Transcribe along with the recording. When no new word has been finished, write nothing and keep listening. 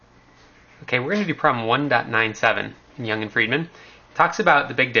Okay, we're going to do problem 1.97 in Young and Friedman. It talks about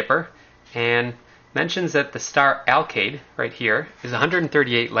the Big Dipper and mentions that the star Alkaid, right here, is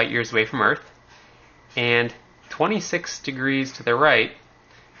 138 light years away from Earth, and 26 degrees to the right,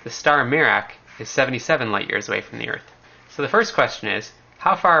 the star Merak is 77 light years away from the Earth. So the first question is,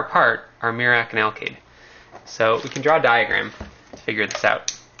 how far apart are Merak and Alkaid? So we can draw a diagram to figure this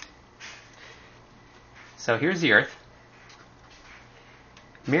out. So here's the Earth.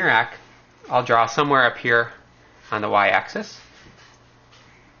 Merak, I'll draw somewhere up here on the y-axis.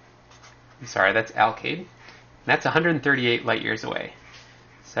 I'm sorry, that's Alkaid. And that's 138 light years away.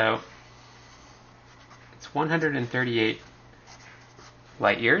 So it's 138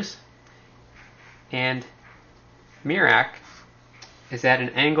 light years. And Merak is at an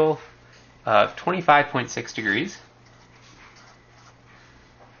angle of 25.6 degrees.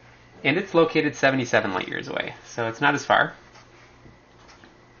 And it's located 77 light years away, so it's not as far.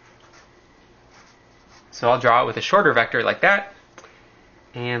 So I'll draw it with a shorter vector like that,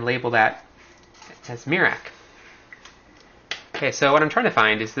 and label that as Merak. Okay, so what I'm trying to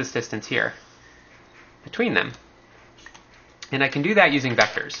find is this distance here, between them. And I can do that using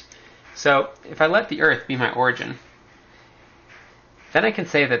vectors. So if I let the Earth be my origin, then I can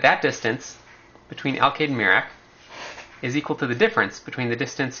say that that distance between Alkaid and Merak is equal to the difference between the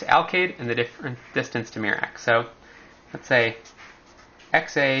distance to Alkaid and the different distance to Merak. So let's say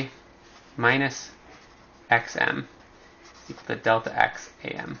XA minus XM is equal to delta X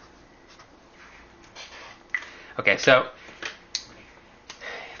AM. Okay, so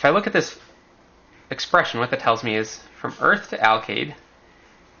if I look at this expression, what that tells me is from Earth to Alkaid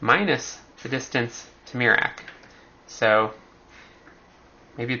minus the distance to Merak. So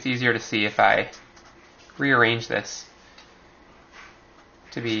maybe it's easier to see if I rearrange this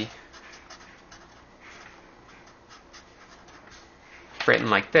to be written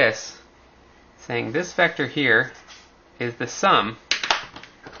like this, saying this vector here is the sum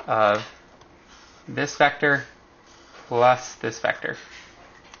of this vector plus this vector.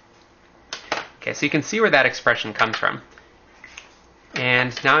 Okay, so you can see where that expression comes from.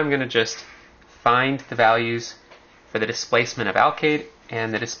 And now I'm going to just find the values for the displacement of Alkaid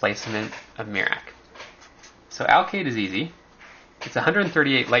and the displacement of Merak. So Alkaid is easy. It's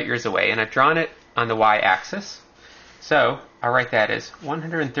 138 light years away, and I've drawn it on the y-axis. So I'll write that as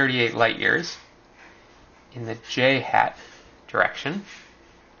 138 light years in the j-hat direction.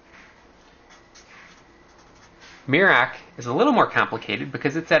 Merak is a little more complicated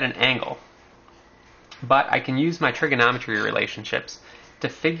because it's at an angle. But I can use my trigonometry relationships to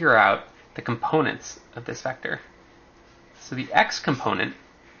figure out the components of this vector. So the x component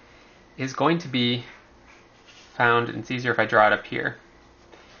is going to be found, and it's easier if I draw it up here.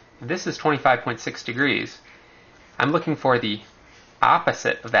 If this is 25.6 degrees, I'm looking for the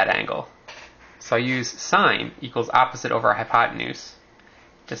opposite of that angle. So I use sine equals opposite over hypotenuse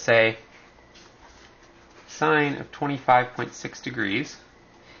to say sine of 25.6 degrees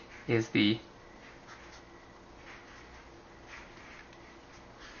is the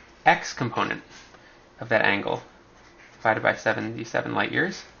x component of that angle divided by 77 light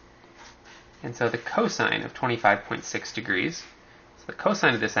years. And so the cosine of 25.6 degrees, so the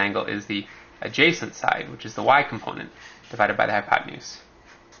cosine of this angle is the adjacent side, which is the y component, divided by the hypotenuse.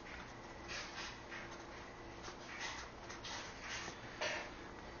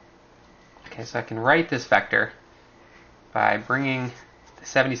 Okay, so I can write this vector by bringing the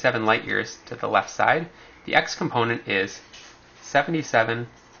 77 light years to the left side. The x component is 77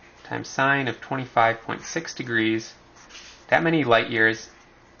 times sine of 25.6 degrees, that many light years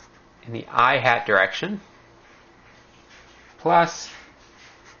in the i-hat direction, plus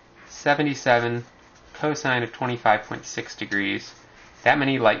 77 cosine of 25.6 degrees, that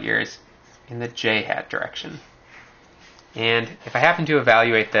many light years in the j-hat direction. And if I happen to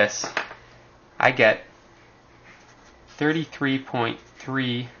evaluate this, I get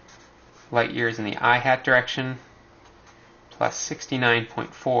 33.3 light years in the i-hat direction, plus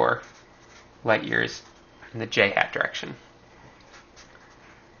 69.4 light years in the j-hat direction.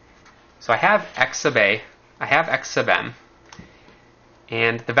 So I have x sub a, I have x sub m,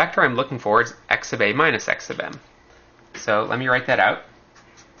 and the vector I'm looking for is x sub a minus x sub m. So let me write that out.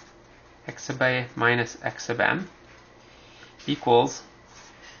 X sub a minus x sub m equals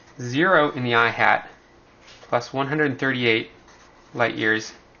 0 in the i-hat plus 138 light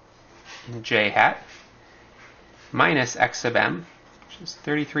years in j-hat minus x sub m, which is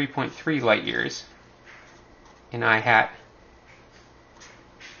 33.3 light years in i-hat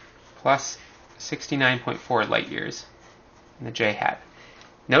plus 69.4 light years in the j-hat.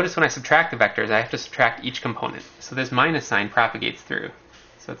 Notice when I subtract the vectors, I have to subtract each component. So this minus sign propagates through.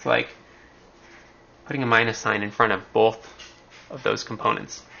 So it's like putting a minus sign in front of both of those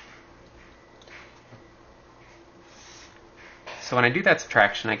components. So when I do that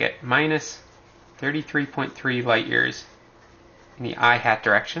subtraction, I get minus 33.3 light years in the I hat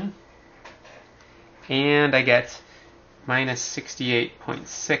direction, and I get minus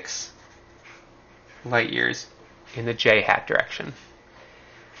 68.6 light years in the j hat direction.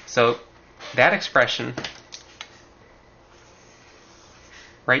 So that expression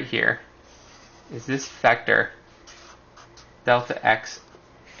right here is this vector delta x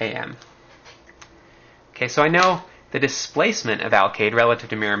am. Okay, so I know the displacement of Alkaid relative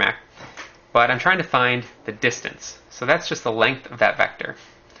to Mirimac, but I'm trying to find the distance. So that's just the length of that vector.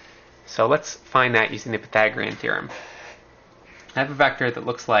 So let's find that using the Pythagorean theorem. I have a vector that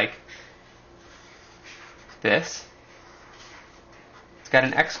looks like this. It's got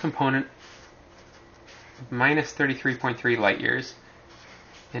an x component of minus 33.3 light years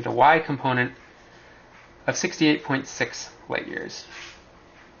and a y component of 68.6 light years.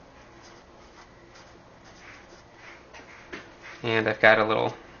 And I've got a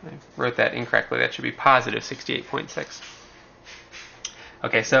little, I wrote that incorrectly, that should be positive 68.6.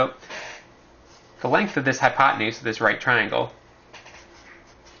 Okay, so the length of this hypotenuse of this right triangle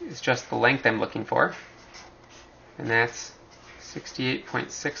is just the length I'm looking for, and that's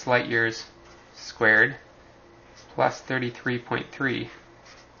 68.6 light years squared plus 33.3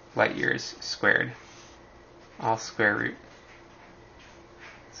 light years squared, all square root.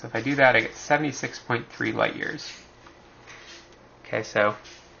 So if I do that, I get 76.3 light years. Okay, so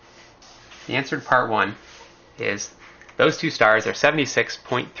the answer to part 1 is those two stars are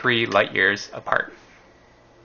 76.3 light years apart.